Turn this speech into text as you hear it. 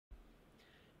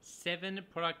7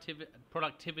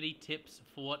 productivity tips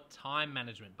for time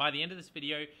management. By the end of this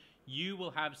video, you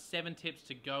will have 7 tips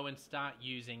to go and start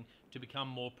using to become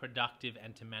more productive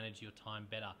and to manage your time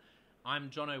better.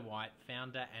 I'm Jono White,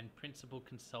 founder and principal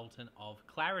consultant of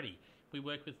Clarity. We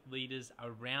work with leaders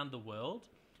around the world,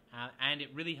 and it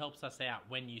really helps us out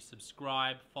when you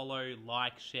subscribe, follow,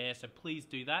 like, share. So please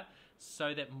do that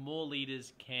so that more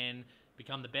leaders can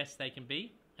become the best they can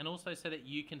be, and also so that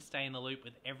you can stay in the loop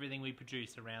with everything we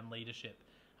produce around leadership,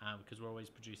 because we're always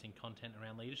producing content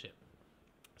around leadership.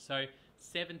 So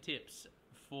 7 tips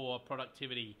for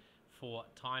productivity for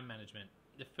time management.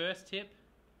 The first tip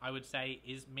I would say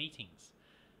is meetings.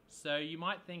 So you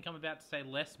might think I'm about to say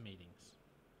less meetings,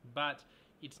 but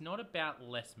it's not about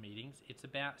less meetings, it's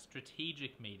about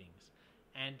strategic meetings.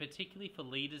 And particularly for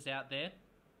leaders out there,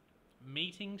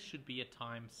 meetings should be a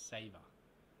time saver.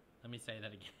 Let me say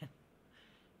that again.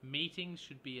 Meetings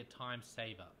should be a time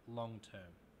saver long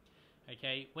term.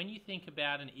 Okay, when you think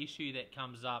about an issue that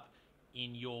comes up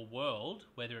in your world,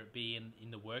 whether it be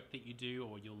in the work that you do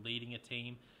or you're leading a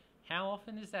team, how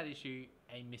often is that issue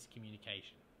a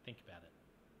miscommunication? Think about it.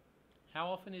 How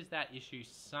often is that issue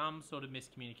some sort of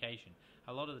miscommunication?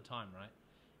 A lot of the time, right?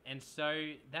 And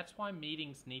so that's why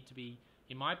meetings need to be,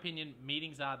 in my opinion,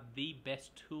 meetings are the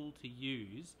best tool to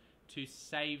use to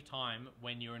save time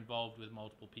when you're involved with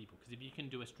multiple people. Because if you can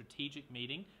do a strategic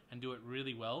meeting and do it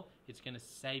really well, it's going to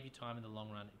save you time in the long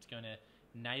run. It's going to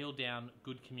nail down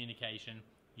good communication.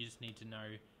 You just need to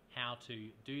know how to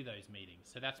do those meetings.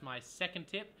 So that's my second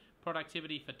tip,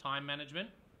 productivity for time management.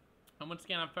 And once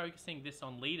again, I'm focusing this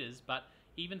on leaders, but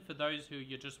even for those who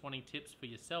you're just wanting tips for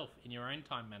yourself in your own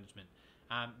time management,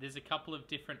 there's a couple of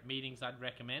different meetings I'd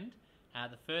recommend.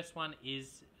 The first one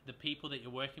is the people that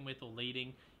you're working with or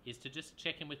leading is to just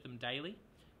check in with them daily.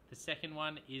 The second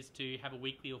one is to have a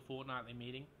weekly or fortnightly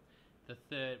meeting. The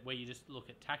third, where you just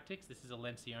look at tactics. This is a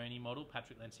Lencioni model,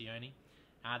 Patrick Lencioni.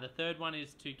 The third one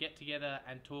is to get together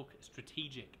and talk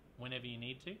strategic whenever you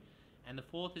need to. And the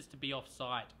fourth is to be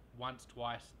off-site once,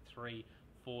 twice, 3,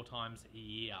 4 times a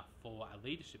year for a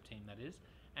leadership team, that is.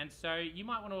 And so you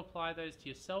might want to apply those to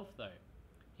yourself, though.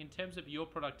 In terms of your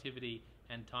productivity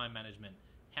and time management,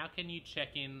 how can you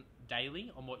check in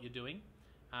daily on what you're doing?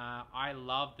 I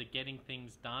love the Getting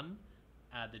Things Done,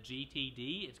 the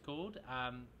GTD it's called,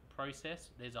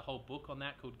 process. There's a whole book on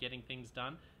that called Getting Things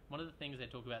Done. One of the things they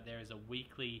talk about there is a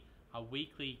weekly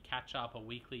catch-up, a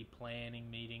weekly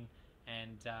planning meeting,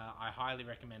 and I highly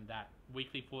recommend that.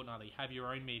 Weekly, fortnightly, have your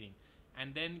own meeting,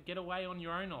 and then get away on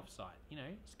your own off-site. You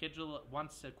know, schedule it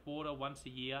once a quarter, once a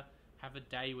year. Have a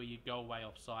day where you go away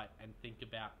off-site and think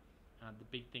about the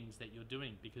big things that you're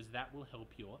doing, because that will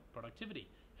help your productivity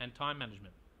and time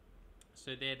management.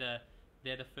 So they're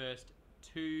the first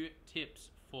 2 tips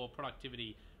for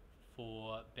productivity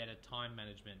for better time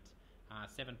management.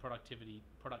 7 productivity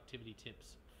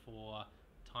tips for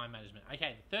time management.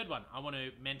 Okay, the third one I want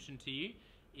to mention to you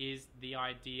is the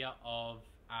idea of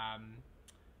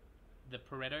the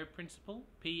Pareto principle,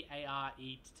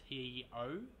 P-A-R-E-T-O.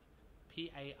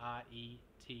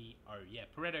 P-A-R-E-T-O. Yeah,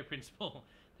 Pareto principle.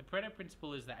 The Pareto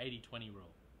principle is the 80-20 rule.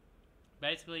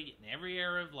 Basically, in every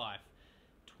area of life,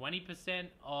 20%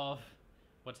 of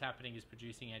what's happening is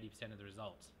producing 80% of the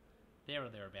results. There or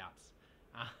thereabouts.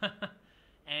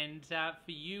 And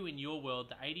for you in your world,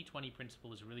 the 80-20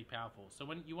 principle is really powerful. So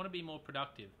when you want to be more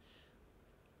productive,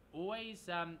 always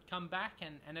come back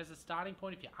and as a starting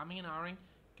point, if you're umming and ahhing,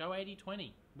 go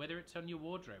 80-20. Whether it's on your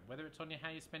wardrobe, whether it's on how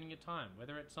you're spending your time,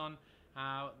 whether it's on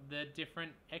the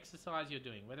different exercise you're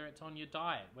doing, whether it's on your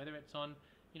diet, whether it's on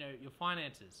your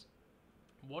finances.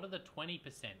 What are the 20%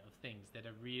 of things that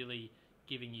are really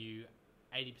giving you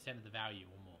 80% of the value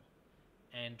or more?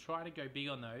 And try to go big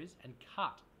on those and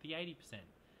cut the 80%.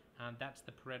 That's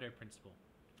the Pareto principle.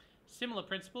 Similar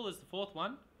principle is the fourth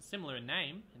one, similar in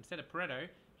name. Instead of Pareto,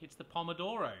 it's the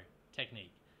Pomodoro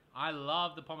technique. I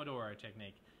love the Pomodoro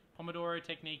technique. Pomodoro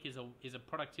technique is a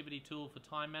productivity tool for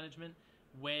time management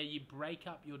where you break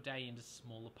up your day into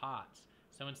smaller parts.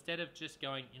 So instead of just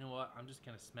going, you know what, I'm just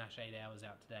going to smash 8 hours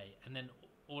out today, and then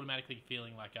automatically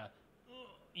feeling like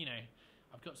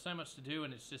I've got so much to do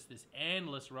and it's just this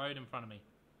endless road in front of me.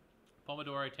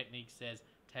 Pomodoro technique says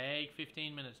take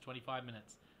 15 minutes, 25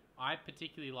 minutes. I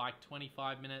particularly like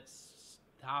 25 minutes,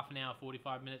 half an hour,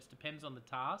 45 minutes, depends on the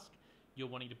task you're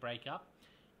wanting to break up.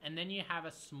 And then you have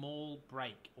a small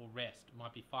break or rest. It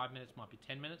might be 5 minutes, might be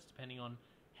 10 minutes, depending on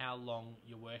how long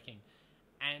you're working.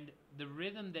 And the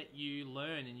rhythm that you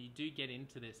learn, and you do get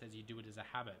into this as you do it as a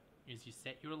habit, is you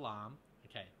set your alarm,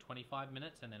 okay, 25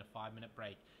 minutes and then a 5-minute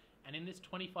break. And in this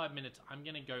 25 minutes, I'm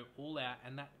going to go all out,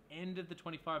 and that end of the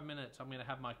 25 minutes, I'm going to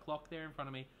have my clock there in front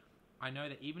of me. I know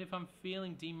that even if I'm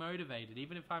feeling demotivated,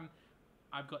 even if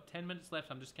I've got 10 minutes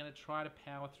left, I'm just going to try to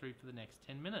power through for the next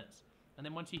 10 minutes. And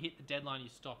then once you hit the deadline, you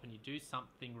stop and you do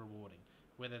something rewarding,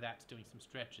 whether that's doing some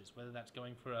stretches, whether that's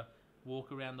going for a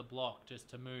walk around the block just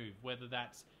to move, whether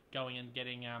that's going and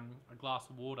getting a glass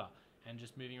of water and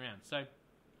just moving around. So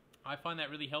I find that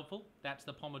really helpful. That's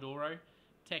the Pomodoro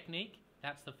technique.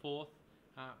 That's the fourth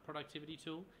productivity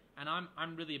tool. And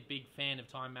I'm really a big fan of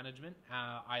time management.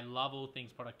 I love all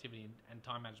things productivity and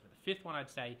time management. The fifth one I'd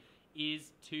say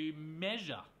is to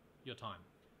measure your time.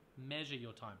 Measure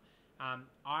your time.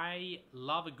 I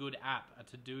love a good app, a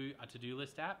to-do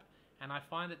list app, and I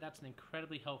find that that's an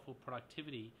incredibly helpful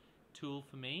productivity tool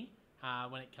for me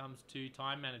when it comes to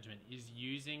time management, is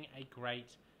using a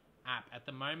great app. At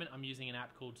the moment, I'm using an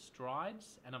app called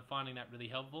Strides, and I'm finding that really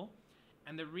helpful.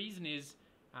 And the reason is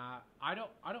I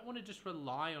don't want to just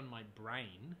rely on my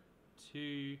brain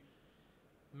to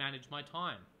manage my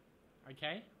time.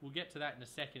 Okay, we'll get to that in a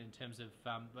second in terms of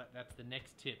but that's the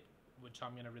next tip, which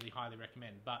I'm going to really highly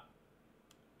recommend. But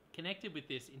connected with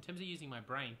this, in terms of using my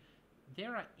brain,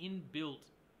 there are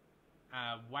inbuilt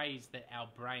ways that our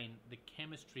brain, the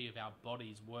chemistry of our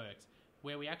bodies works,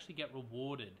 where we actually get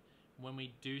rewarded when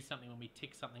we do something, when we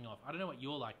tick something off. I don't know what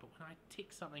you're like, but when I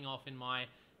tick something off in my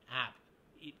app,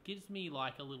 it gives me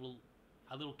like a little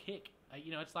kick.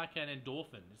 It's like an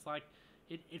endorphin. It's like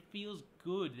it feels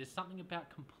good. There's something about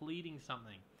completing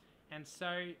something. And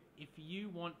so if you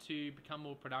want to become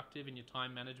more productive in your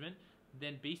time management,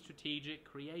 then be strategic,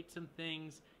 create some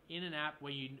things in an app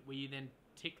where you then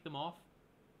tick them off,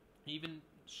 even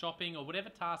shopping or whatever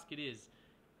task it is.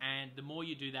 And the more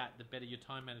you do that, the better your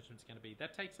time management's going to be.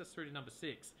 That takes us through to number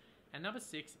 6. And number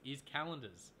 6 is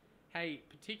calendars. Hey,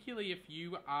 particularly if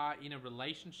you are in a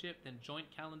relationship, then joint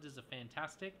calendars are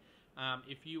fantastic.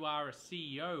 If you are a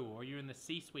CEO or you're in the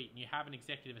C-suite and you have an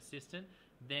executive assistant,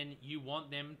 then you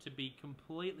want them to be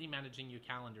completely managing your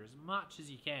calendar as much as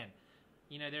you can.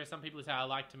 There are some people who say, I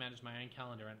like to manage my own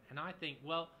calendar. And I think,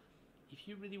 well, if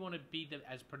you really want to be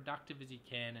as productive as you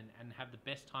can and have the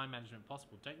best time management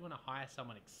possible, don't you want to hire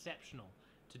someone exceptional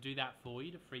to do that for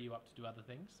you, to free you up to do other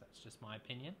things? That's just my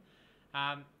opinion.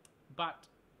 But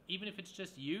even if it's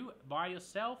just you by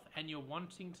yourself and you're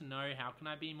wanting to know how can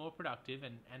I be more productive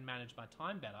and manage my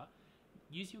time better,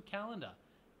 use your calendar.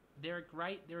 There are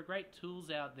great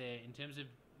tools out there in terms of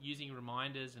using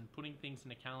reminders and putting things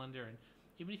in a calendar. And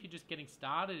even if you're just getting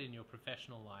started in your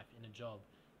professional life in a job,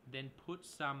 then put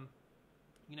some,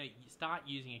 start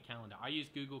using a calendar. I use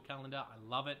Google Calendar. I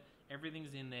love it.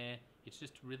 Everything's in there. It's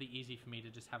just really easy for me to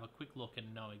just have a quick look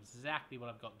and know exactly what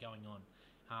I've got going on.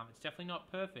 It's definitely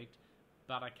not perfect,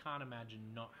 but I can't imagine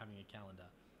not having a calendar.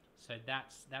 So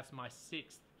that's my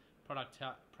 6th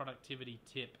productivity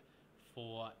tip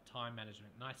for time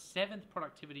management. My 7th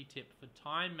productivity tip for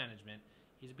time management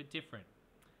is a bit different.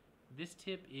 This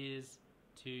tip is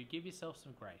to give yourself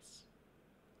some grace.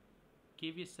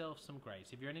 Give yourself some grace.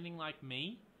 If you're anything like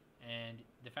me, and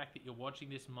the fact that you're watching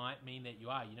this might mean that you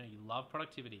love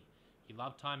productivity, you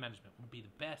love time management, want to be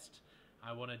the best,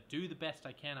 I want to do the best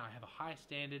I can, I have a high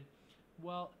standard.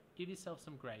 Well, give yourself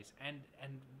some grace. And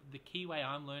the key way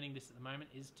I'm learning this at the moment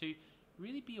is to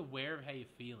really be aware of how you're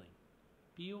feeling.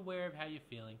 Be aware of how you're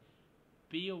feeling.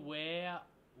 Be aware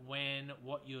when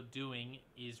what you're doing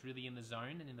is really in the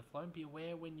zone and in the flow. And be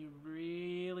aware when you're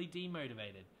really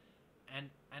demotivated. And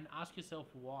ask yourself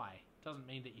why. It doesn't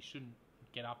mean that you shouldn't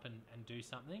get up and do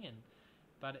something.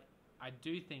 But I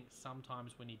do think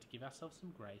sometimes we need to give ourselves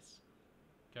some grace.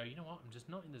 Go, you know what, I'm just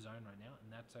not in the zone right now,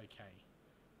 and that's okay.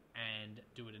 And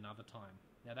do it another time.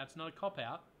 Now, that's not a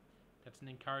cop-out. That's an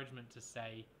encouragement to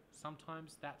say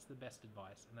sometimes that's the best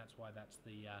advice, and that's why that's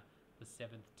the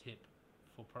 7th tip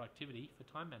for productivity for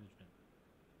time management.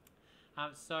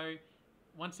 So,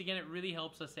 once again, it really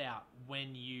helps us out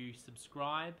when you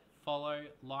subscribe, follow,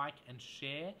 like, and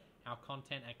share our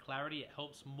content at Clarity. It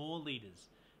helps more leaders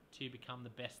to become the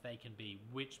best they can be,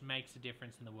 which makes a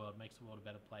difference in the world, makes the world a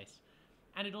better place.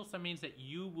 And it also means that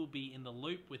you will be in the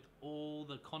loop with all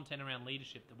the content around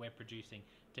leadership that we're producing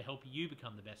to help you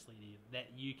become the best leader that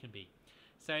you can be.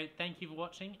 So thank you for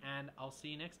watching, and I'll see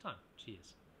you next time.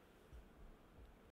 Cheers.